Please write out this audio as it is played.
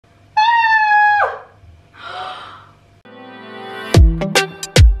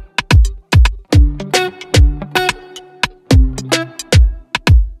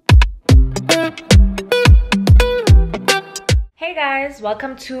guys,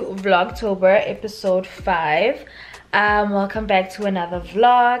 welcome to Vlogtober episode 5. Welcome back to another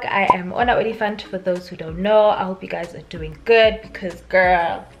vlog. I am Ona Oliphant, for those who don't know. I hope you guys are doing good because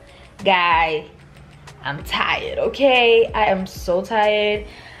guy, I'm tired, okay? I am so tired.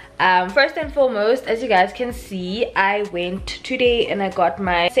 First and foremost, as you guys can see, I went today and I got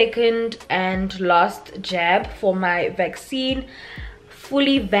my second and last jab for my vaccine.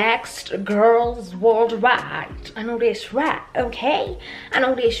 Fully vaxxed girls worldwide. I know this right, okay? I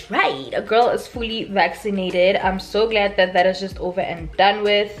know this right. A girl is fully vaccinated. I'm so glad that that is just over and done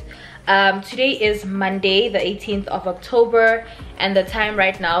with. Today is Monday, the 18th of October, and the time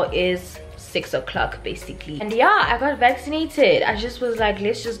right now is 6 o'clock basically. And yeah, I got vaccinated. I just was like,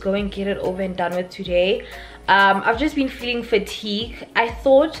 let's just go and get it over and done with today. I've just been feeling fatigue. I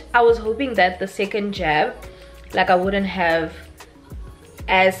was hoping that the second jab, like, I wouldn't have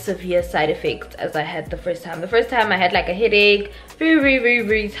as severe side effects as I had the first time. The first time I had like a headache,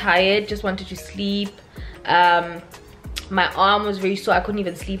 very tired, just wanted to sleep. My arm was very sore, I couldn't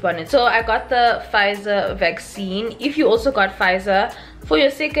even sleep on it. So I got the Pfizer vaccine. If you also got Pfizer for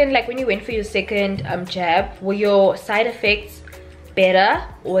your second, like when you went for your second jab, were your side effects better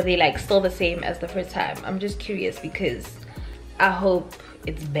or were they like still the same as the first time? I'm just curious because I hope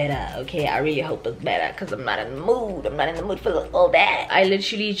it's better, okay? I really hope it's better because I'm not in the mood. I'm not in the mood for all that. I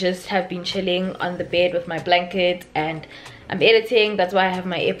literally just have been chilling on the bed with my blanket and I'm editing. That's why I have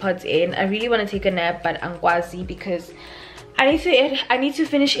my AirPods in. I really want to take a nap, but I'm quasi because I need to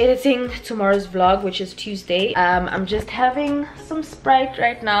finish editing tomorrow's vlog, which is Tuesday. I'm just having some Sprite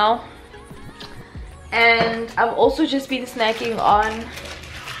right now, and I've also just been snacking on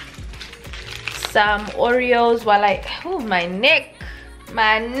some Oreos while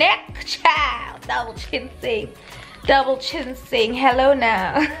my neck, child, double chin sing, hello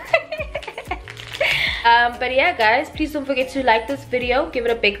now. But yeah guys, please don't forget to like this video, give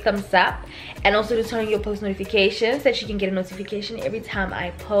it a big thumbs up, and also to turn on your post notifications so that you can get a notification every time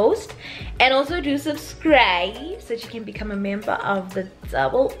I post, and also do subscribe so that you can become a member of the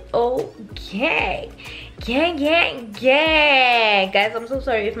Double O gang. Guys, I'm so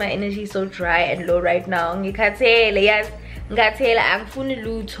sorry if my energy is so dry and low right now.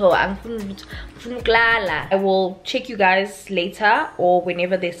 I will check you guys later or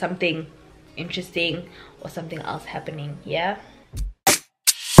whenever there's something interesting or something else happening. Yeah,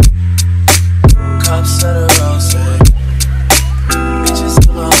 cups of the rose, bitches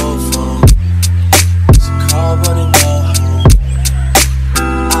in my whole phone, so call one and go home.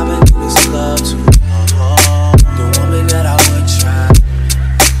 I've been in this love too long. The woman that I would try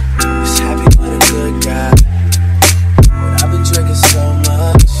is happy with a good guy, but I've been drinking so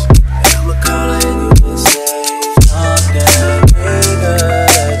much and I'ma call her and you been saying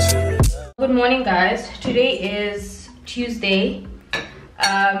good morning guys. Today is Tuesday.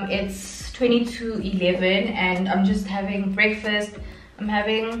 It's 22:11 and I'm just having breakfast. I'm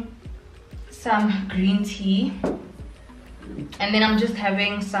having some green tea and then I'm just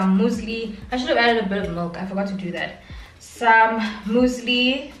having some muesli. I should have added a bit of milk, I forgot to do that. Some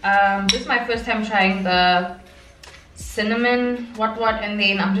muesli. This is my first time trying the cinnamon what, and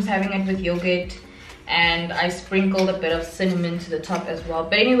then I'm just having it with yogurt and I sprinkled a bit of cinnamon to the top as well.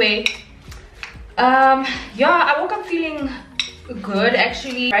 But anyway, yeah, I woke up feeling good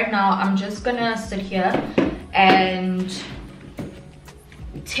actually. Right now I'm just gonna sit here and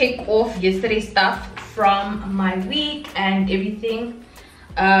take off yesterday's stuff from my week and everything.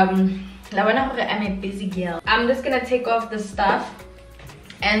 I'm a busy girl. I'm just gonna take off the stuff,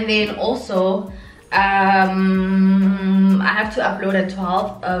 and then also I have to upload at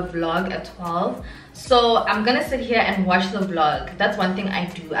 12, a vlog at 12. So I'm gonna sit here and watch the vlog. That's one thing I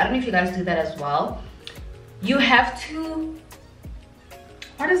do. I don't know if you guys do that as well. You have to,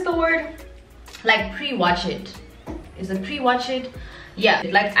 what is the word? Like pre-watch it. Is it pre-watch it? Yeah,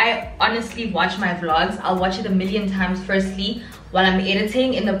 like I honestly watch my vlogs. I'll watch it a million times. Firstly, while I'm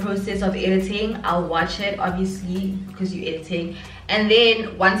editing, in the process of editing, I'll watch it obviously because you're editing. And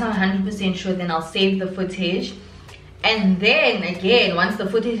then once I'm 100% sure, then I'll save the footage. And then again, once the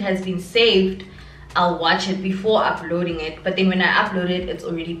footage has been saved, I'll watch it before uploading it. But then when I upload it, it's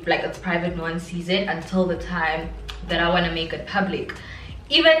already like it's private, no one sees it until the time that I want to make it public.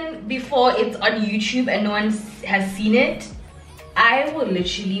 Even before it's on YouTube and no one has seen it, I will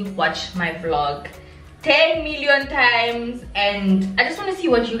literally watch my vlog 10 million times, and I just want to see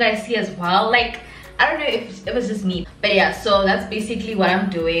what you guys see as well. Like, I don't know if it was just me, but yeah, so that's basically what I'm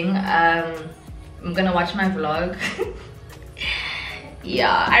doing. I'm gonna watch my vlog.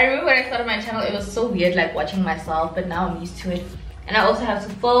 Yeah, I remember when I started my channel, it was so weird like watching myself, but now I'm used to it. And I also have to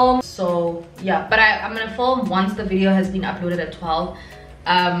film. So yeah, but I'm gonna film once the video has been uploaded at 12.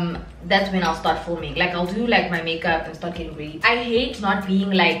 That's when I'll start filming. Like, I'll do like my makeup and start getting ready. I hate not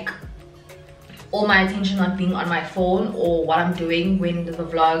being like, all my attention not being on my phone or what I'm doing when the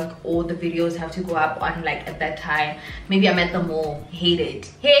vlog or the videos have to go up on like at that time. Maybe I'm at the mall. Hate it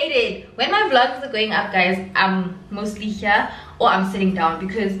when my vlogs are going up, guys. I'm mostly here or I'm sitting down,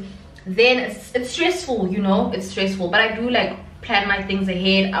 because then it's stressful, you know. It's stressful. But I do like plan my things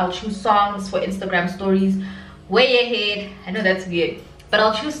ahead. I'll choose songs for Instagram stories way ahead. I know that's weird, but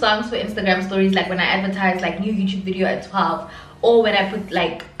I'll choose songs for Instagram stories, like when I advertise like new YouTube video at 12, or when I put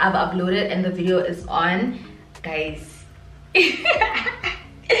like I've uploaded and the video is on, guys. One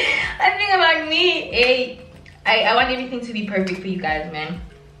thing about me, hey, I want everything to be perfect for you guys, man.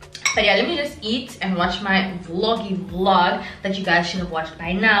 But yeah, let me just eat and watch my vlog that you guys should have watched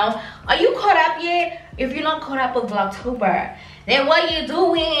by now. Are you caught up yet? If you're not caught up with Vlogtober, then what are you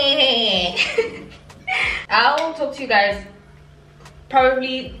doing? I'll talk to you guys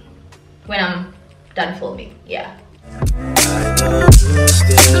probably when I'm done filming. Yeah. I know you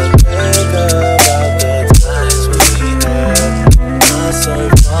still think about the times we had. Not so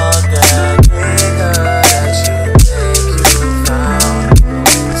far that nigga that you think you found.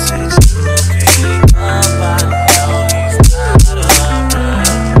 Since you came up, I know he's not around.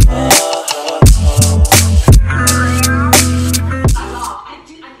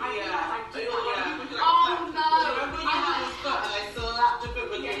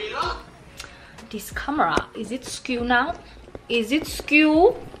 This camera, is it skew now? Is it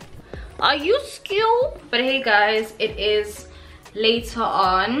skew? Are you skew? But hey guys, it is later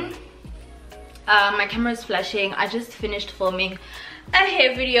on. My camera is flashing. I just finished filming a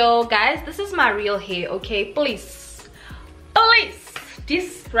hair video, guys. This is my real hair, okay? Please,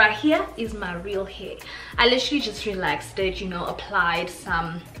 this right here is my real hair. I literally just relaxed it, you know, applied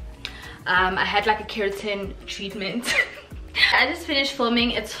some I had like a keratin treatment. I just finished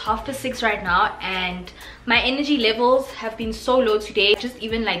filming. It's 6:30 right now, and my energy levels have been so low today. Just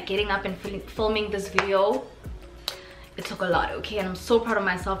even like getting up and filming this video, it took a lot, okay? And I'm so proud of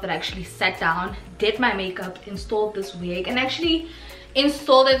myself that I actually sat down, did my makeup, installed this wig, and actually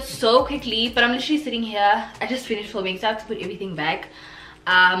installed it so quickly. But I'm literally sitting here. I just finished filming, so I have to put everything back.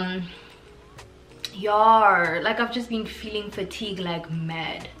 Yeah, like I've just been feeling fatigue like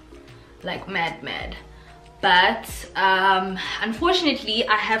mad. But unfortunately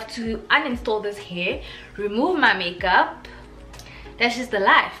I have to uninstall this hair, remove my makeup. That's just the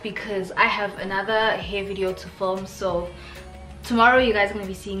life, because I have another hair video to film. So tomorrow you guys are gonna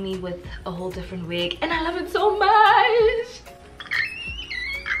be seeing me with a whole different wig, and I love it so much.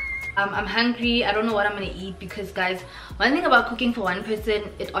 I'm hungry. I don't know what I'm gonna eat, because guys, one thing about cooking for one person,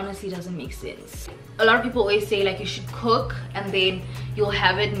 it honestly doesn't make sense. A lot of people always say like you should cook and then you'll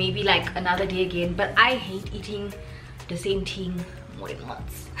have it maybe like another day again, but I hate eating the same thing more than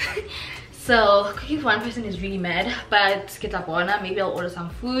once. So cooking for one person is really mad. But maybe I'll order some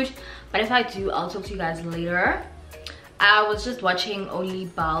food, but if I do, I'll talk to you guys later. I was just watching only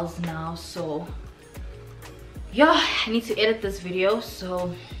Bals now, so yeah, I need to edit this video.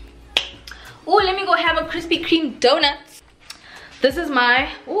 So oh, let me go have a Krispy Kreme donut. This is my,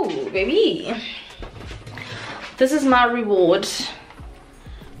 oh baby, this is my reward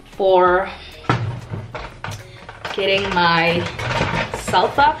for getting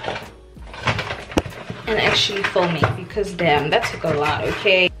myself up and actually filming, because damn, that took a lot,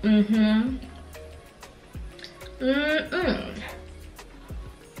 okay?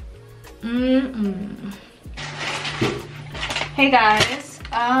 Hey guys,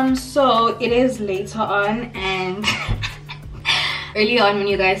 so it is later on, and earlier on when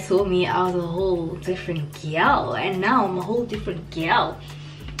you guys saw me, I was a whole different girl, and now I'm a whole different girl.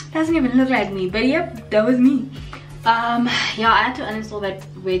 Doesn't even look like me, but yep, that was me. Yeah, I had to uninstall that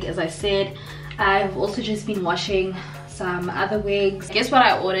wig, as I said. I've also just been washing some other wigs. Guess what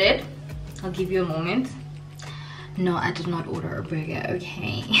I ordered? I'll give you a moment. No, I did not order a burger,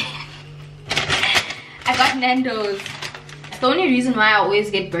 okay? I got Nando's. The only reason why I always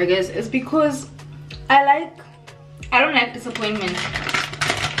get burgers is because I don't like disappointment.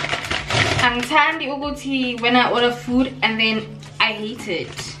 I'm Tandy Uguti when I order food and then I hate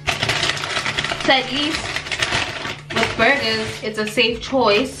it. So at least with burgers, it's a safe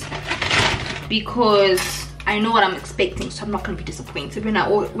choice because I know what I'm expecting, so I'm not gonna be disappointed when I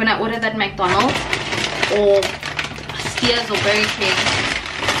order that McDonald's or Steers or Burger King.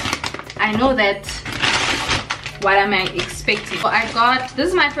 I know that what am I expecting. So I got, this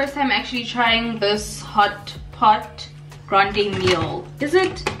is my first time actually trying this hot pot grande meal. Is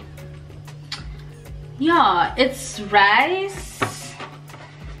it? Yeah, it's rice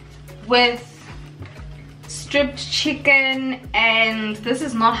with stripped chicken, and this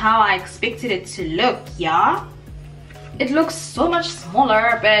is not how I expected it to look. Yeah, it looks so much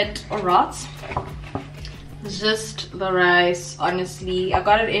smaller, but alright. It's just the rice. Honestly, I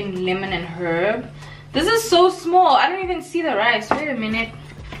got it in lemon and herb. This is so small, I don't even see the rice. Wait a minute.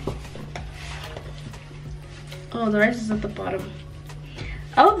 Oh, the rice is at the bottom.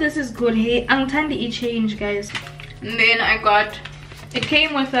 Oh, this is good. Hey, I'm trying to eat change, guys. And then I got, it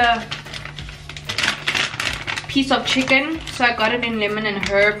came with a piece of chicken, so I got it in lemon and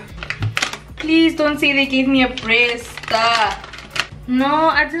herb. Please don't say they gave me a breast. No,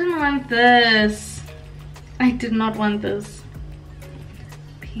 I didn't want this. I did not want this.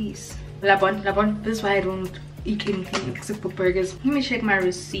 Peace. Labon. This is why I don't eat anything except for burgers. Let me check my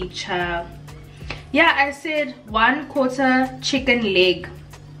receipt, child. Yeah, I said 1/4 chicken leg.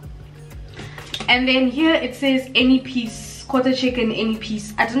 And then here it says any piece, quarter chicken, any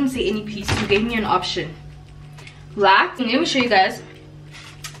piece. I didn't say any piece. You gave me an option. Right? Let me show you guys.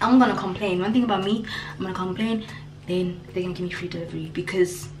 I'm gonna complain. One thing about me, I'm gonna complain, then they're gonna give me free delivery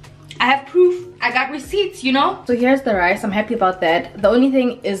because I have proof. I got receipts, you know. So here's the rice. I'm happy about that. The only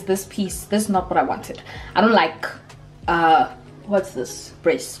thing is this piece. This is not what I wanted. I don't like what's this?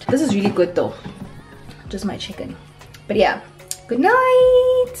 Breast. This is really good though. Just my chicken. But yeah, good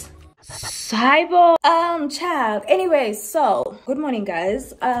night. Saibo. Child. Anyway, so good morning,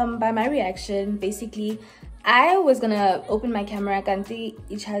 guys. By my reaction, basically I was gonna open my camera, kanti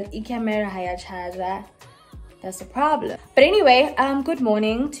camera haya charger. That's the problem. But anyway, good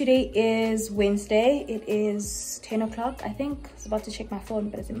morning. Today is Wednesday. It is 10 o'clock, I think. I was about to check my phone,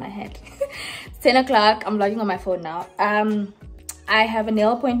 but it's in my head. It's 10 o'clock. I'm vlogging on my phone now. I have a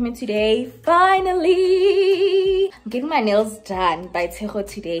nail appointment today. Finally! I'm getting my nails done by Tejo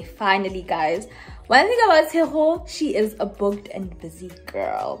today. Finally, guys. One thing about Tejo, she is a booked and busy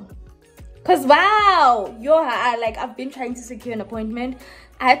girl. Cause wow, like I've been trying to secure an appointment.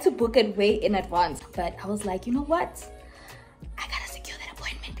 I had to book it way in advance, but I was like, you know what? I gotta secure that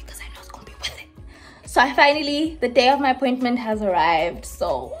appointment because I know it's gonna be worth it. So I finally, the day of my appointment has arrived.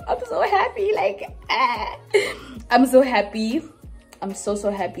 So I'm so happy, like, I'm so happy. I'm so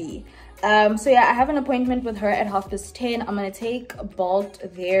happy. So yeah, I have an appointment with her at 10:30. I'm gonna take a Bolt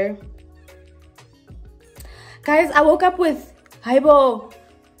there. Guys, I woke up with Haibo,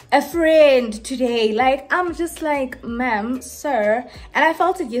 a friend today. Like, I'm just like, ma'am, sir. And I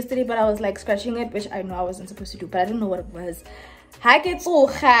felt it yesterday, but I was like scratching it, which I know I wasn't supposed to do, but I didn't know what it was.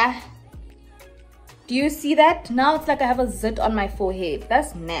 Do you see that? Now it's like I have a zit on my forehead.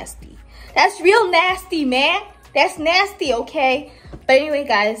 That's nasty. That's real nasty, man. That's nasty, okay? But anyway,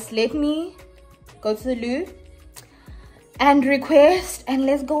 guys, let me go to the loo and request, and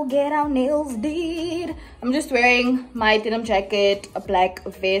let's go get our nails did. I'm just wearing my denim jacket, a black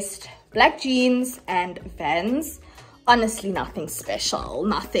vest, black jeans, and Vans. Honestly, nothing special,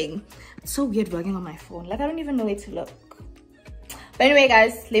 nothing. It's so weird vlogging on my phone. Like, I don't even know where to look. But anyway,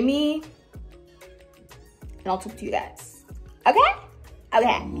 guys, let me, and I'll talk to you guys. Okay?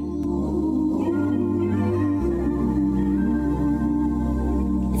 Okay.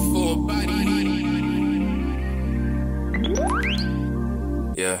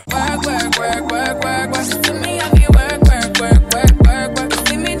 Yeah. Work. To me, I be work.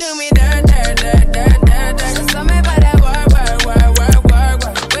 See me do me dirt. Just tell me about that work.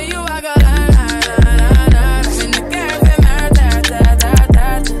 When you walk a line. In the cafe,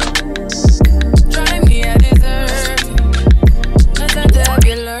 drive me a dessert. Nothing to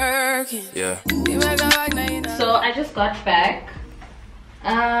be lurking. Yeah. So I just got back.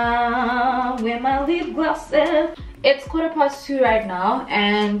 Where my lip gloss is. It's 2:15 right now,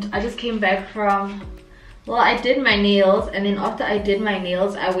 and I just came back from, well, I did my nails, and then after I did my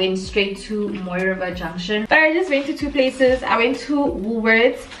nails, I went straight to Moiriver Junction. But I just went to two places. I went to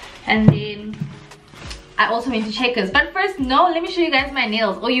Woolworths, and then I also went to Checkers. But first, no, let me show you guys my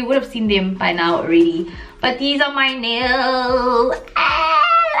nails. Oh, you would have seen them by now already. But these are my nails. I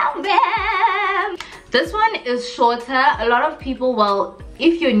love them. This one is shorter. A lot of people, well,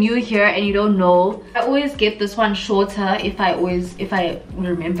 if you're new here and you don't know, I always get this one shorter if I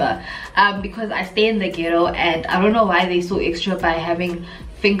remember, because I stay in the ghetto and I don't know why they're so extra by having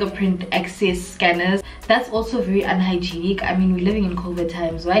fingerprint access scanners. That's also very unhygienic. I mean, we're living in COVID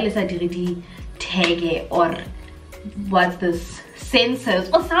times. Why let's already tag it, or what's this, sensors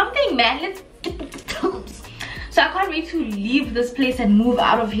or something, man? Let's get the terms. So I can't wait to leave this place and move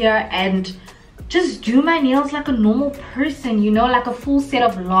out of here and just do my nails like a normal person, you know, like a full set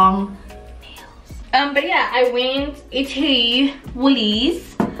of long nails. But yeah, I went to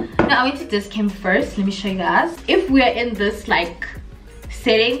Woolies. No, I went to Discount first. Let me show you guys. If we are in this like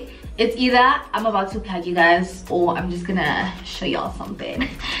setting, It's either I'm about to plug you guys or I'm just gonna show y'all something.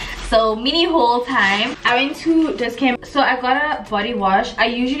 So mini haul time. I went to Discount, so I got a body wash. I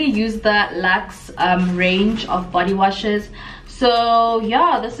usually use the Lux range of body washes. So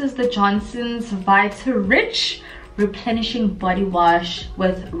yeah, this is the Johnson's Vita Rich replenishing body wash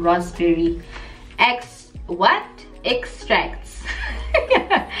with raspberry extracts.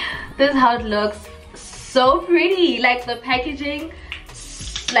 This is how it looks. So pretty, like the packaging,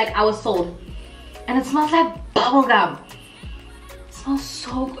 like I was sold. And it smells like bubblegum. It smells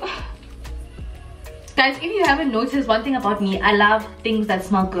so good. Guys, if you haven't noticed, one thing about me, I love things that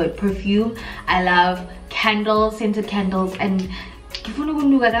smell good. Perfume, I love candles, scented candles, and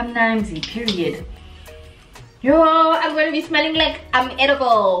period. Yo, I'm gonna be smelling like I'm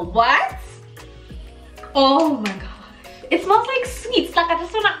edible. What? Oh my gosh, it smells like sweets. Like I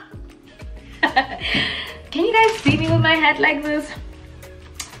just wanna can you guys see me with my head like this?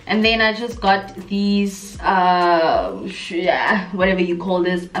 And then I just got these yeah, whatever you call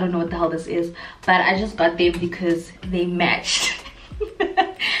this, I don't know what the hell this is, but I just got them because they matched.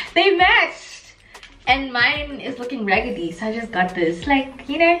 They matched, and mine is looking raggedy, so I just got this, like,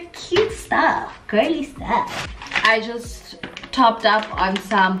 you know, cute stuff, girly stuff. I just topped up on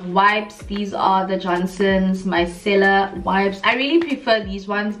some wipes. These are the Johnson's Micellar wipes. I really prefer these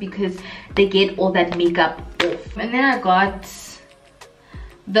ones because they get all that makeup off. And then I got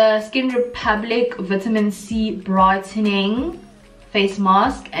the Skin Republic Vitamin C Brightening Face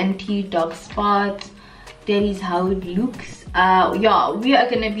Mask, Anti-Dark Spot. That is how it looks. Yeah, we are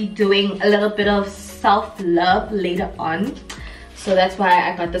gonna be doing a little bit of self-love later on. So that's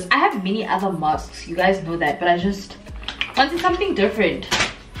why I got this. I have many other masks, you guys know that, but I just wanted something different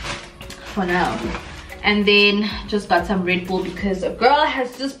for now. And then just got some Red Bull because a girl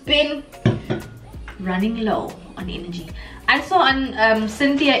has just been running low on energy. I saw on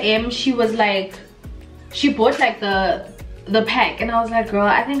Cynthia M, she was like, she bought like the pack, and I was like, girl,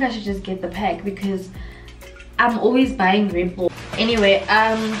 I think I should just get the pack because I'm always buying Red Bull. Anyway,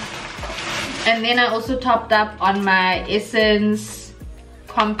 and then I also topped up on my Essence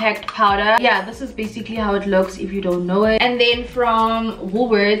compact powder. Yeah, this is basically how it looks if you don't know it. And then from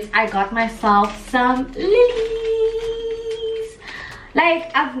Woolworths, I got myself some lilies. Like,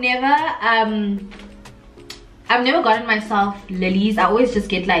 I've never gotten myself lilies. I always just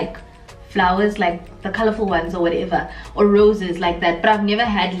get like flowers, like the colorful ones or whatever, or roses like that, but I've never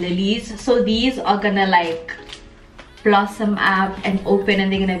had lilies. So these are gonna like blossom up and open,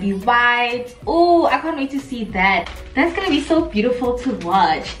 and they're gonna be white. Oh, I can't wait to see that. That's gonna be so beautiful to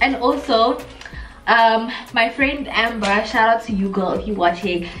watch. And also my friend Amber, shout out to you girl if you're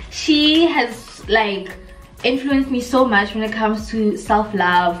watching, she has like influenced me so much when it comes to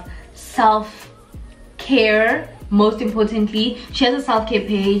self-love, self-care. Most importantly, she has a self-care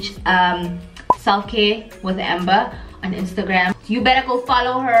page, Self-Care with Amber, on Instagram. You better go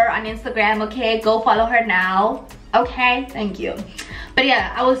follow her on Instagram, okay? Go follow her now, okay? Thank you. But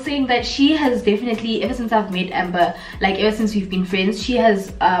yeah, I was saying that she has definitely, ever since I've met Amber, like ever since we've been friends, she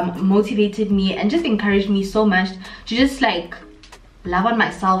has motivated me and just encouraged me so much to just like love on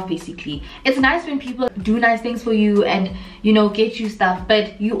myself. Basically, it's nice when people do nice things for you and, you know, get you stuff,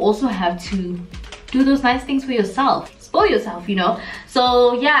 but you also have to do those nice things for yourself, spoil yourself, you know.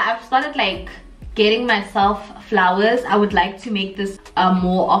 So yeah, I've started like getting myself flowers. I would like to make this a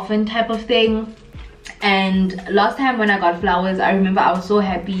more often type of thing. And last time when I got flowers, I remember I was so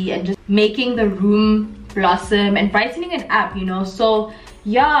happy and just making the room blossom and brightening it up, you know. So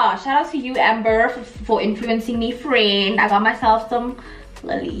yeah, shout out to you Amber for influencing me, friend. I got myself some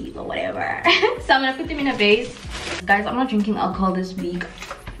lilies or whatever. So I'm gonna put them in a vase. Guys, I'm not drinking alcohol this week.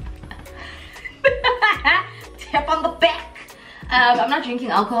 Tap on the back. I'm not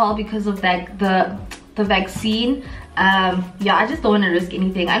drinking alcohol because of like the vaccine. Yeah, I just don't want to risk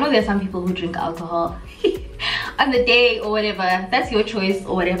anything. I know there's some people who drink alcohol on the day or whatever. That's your choice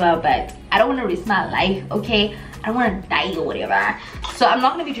or whatever, but I don't want to risk my life, okay? I don't want to die or whatever. So I'm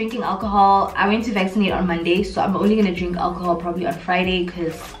not going to be drinking alcohol. I went to vaccinate on Monday, so I'm only going to drink alcohol probably on Friday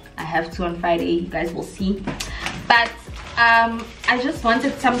because I have to on Friday. You guys will see. But I just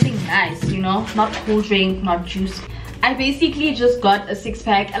wanted something nice, you know, not cool drink, not juice. I basically just got a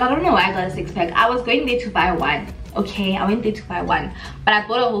 6-pack, and I don't know why I got a 6-pack. I was going there to buy one, okay? I went there to buy one, but I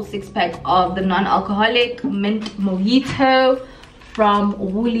bought a whole 6-pack of the non-alcoholic mint mojito from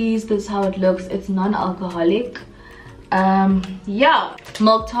Woolies. This is how it looks. It's non-alcoholic. Yeah,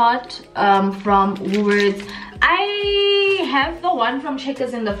 milk tart from Woolworths. I have the one from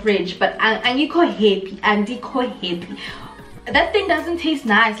Checkers in the fridge, but I'm happy. that thing doesn't taste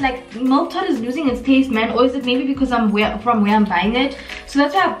nice. Like, milk tart is losing its taste, man. Or is it maybe because I'm from where I'm buying it? So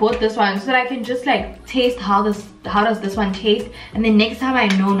that's why I bought this one, so that I can just like taste how does this one taste, and then next time I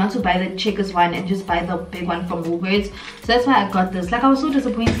know not to buy the checkers one and just buy the big one from Woolworths. So that's why I got this. Like, I was so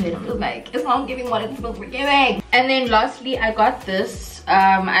disappointed. I'm just like, it's not giving what it's supposed to be giving. And then lastly, I got this.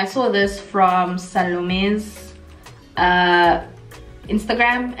 I saw this from Salome's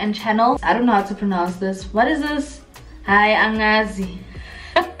Instagram and channel. I don't know how to pronounce this. What is this? Hi, Angazi.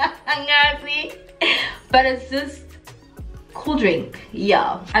 Angazi. But it's just cool drink.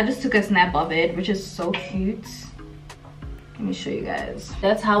 Yeah, I just took a snap of it, which is so cute. Let me show you guys.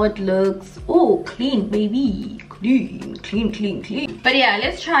 That's how it looks. Oh, clean, baby. Clean. But yeah,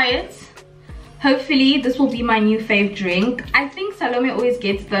 let's try it. Hopefully this will be my new fave drink. I think Salome always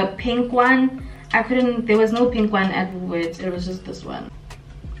gets the pink one. There was no pink one at Woolworths. It was just this one.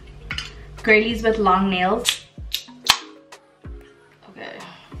 Girlies with long nails. Okay.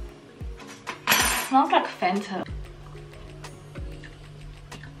 Smells like Fanta.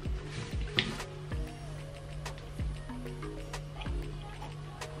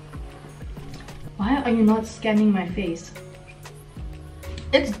 Why are you not scanning my face?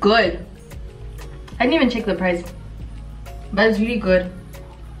 It's good. I didn't even check the price, but it's really good.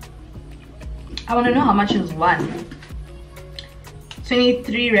 I want to know how much is one.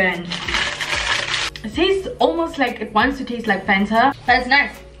 23 rand. It tastes almost like it wants to taste like Fanta, but it's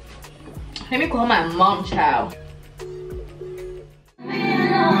nice. Let me call my mom, child.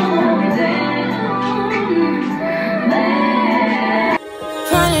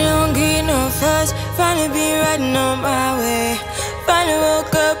 Finally don't get no fuss. Finally be riding on my way. Finally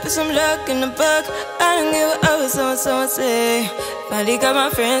woke up with some luck in the book. I don't give a what someone say. Finally got my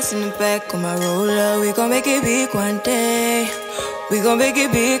friends in the back on my roller. We gon' make it big one day. We gon' make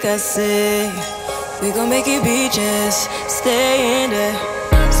it big, I say. We gon' make it big, just stay in there.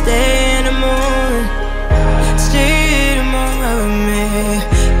 Stay in the moment. Stay in the moment with me.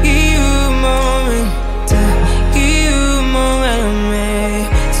 Give you a moment. Give you a moment with me.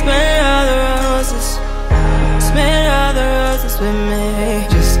 Smell all the roses. Smell all the roses with me.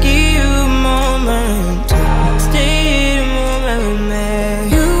 Just give you a moment. Stay in the moment with me.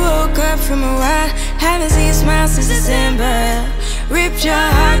 You woke up from a while. Haven't seen you smile since December. Ripped your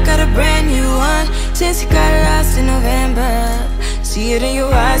heart, got a brand new one since you got lost in November. See it in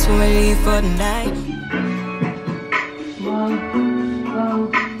your eyes when we leave for the night.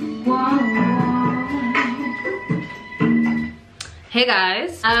 Hey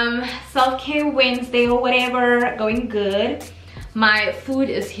guys, self-care Wednesday or whatever, going good. My food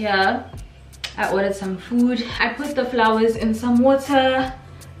is here. I ordered some food. I put the flowers in some water,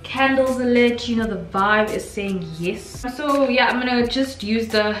 candles lit, you know, the vibe is saying yes. So yeah, I'm gonna just use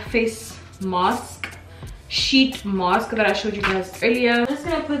the face mask, sheet mask that I showed you guys earlier. I'm just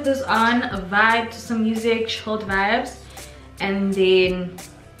gonna put this on, vibe to some music, chilled vibes, and then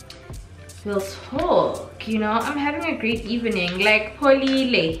we'll talk. You know, I'm having a great evening, like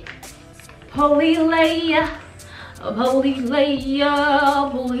Polile. Let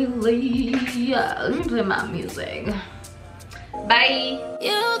me play my music. Bye.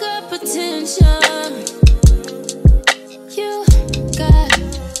 You got potential. You got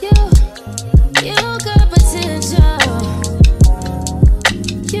potential. You got potential.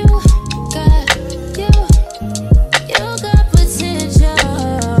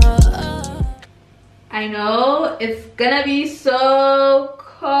 I know it's gonna be so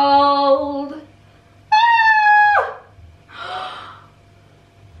cold.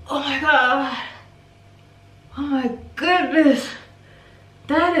 Oh my god. Oh my goodness.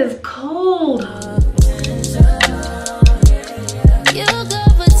 That is cold. You got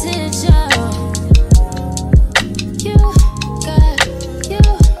potential. You got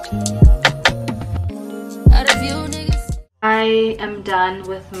out of you niggas. I am done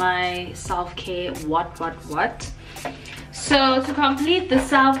with my self-care what. So to complete the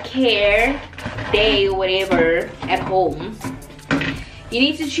self-care day or whatever at home, you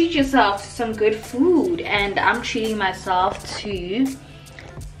need to treat yourself to some good food, and I'm treating myself to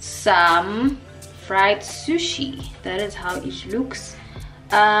some fried sushi. That is how it looks.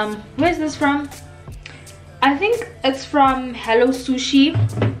 Where's this from? I think it's from Hello Sushi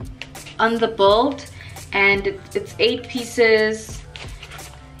on the build, and it's 8 pieces.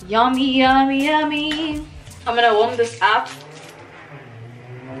 Yummy, yummy, yummy. I'm gonna warm this up.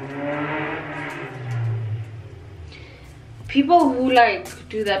 People who like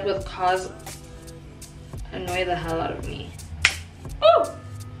do that with cars annoy the hell out of me. Ooh!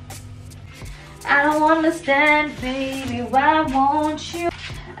 I don't understand, baby, why won't you?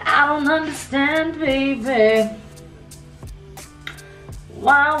 I don't understand, baby.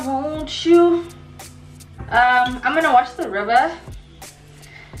 Why won't you? I'm gonna watch the river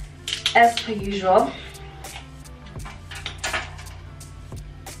as per usual.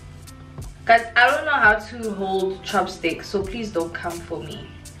 Guys, I don't know how to hold chopsticks, so please don't come for me.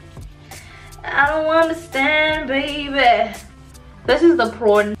 I don't understand, baby. This is the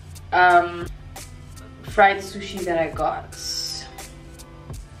prawn fried sushi that I got.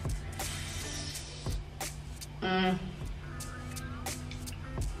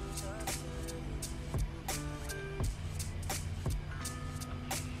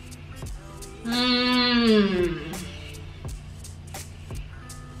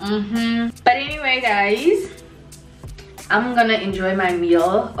 But anyway, guys, I'm gonna enjoy my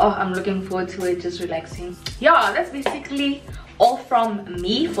meal. Oh, I'm looking forward to it, just relaxing. Yeah, that's basically all from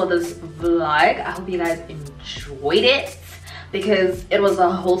me for this vlog. I hope you guys enjoyed it because it was a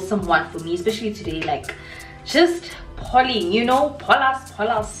wholesome one for me, especially today. Like, just polling, you know, polas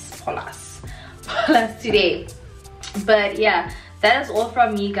today. But yeah, that is all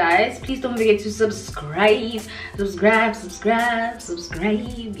from me, guys. Please don't forget to subscribe.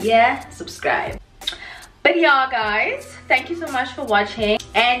 Yeah, subscribe. But yeah, guys, thank you so much for watching,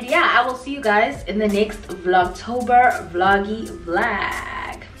 and yeah, I will see you guys in the next Vlogtober vloggy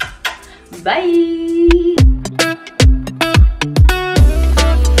vlog. Bye.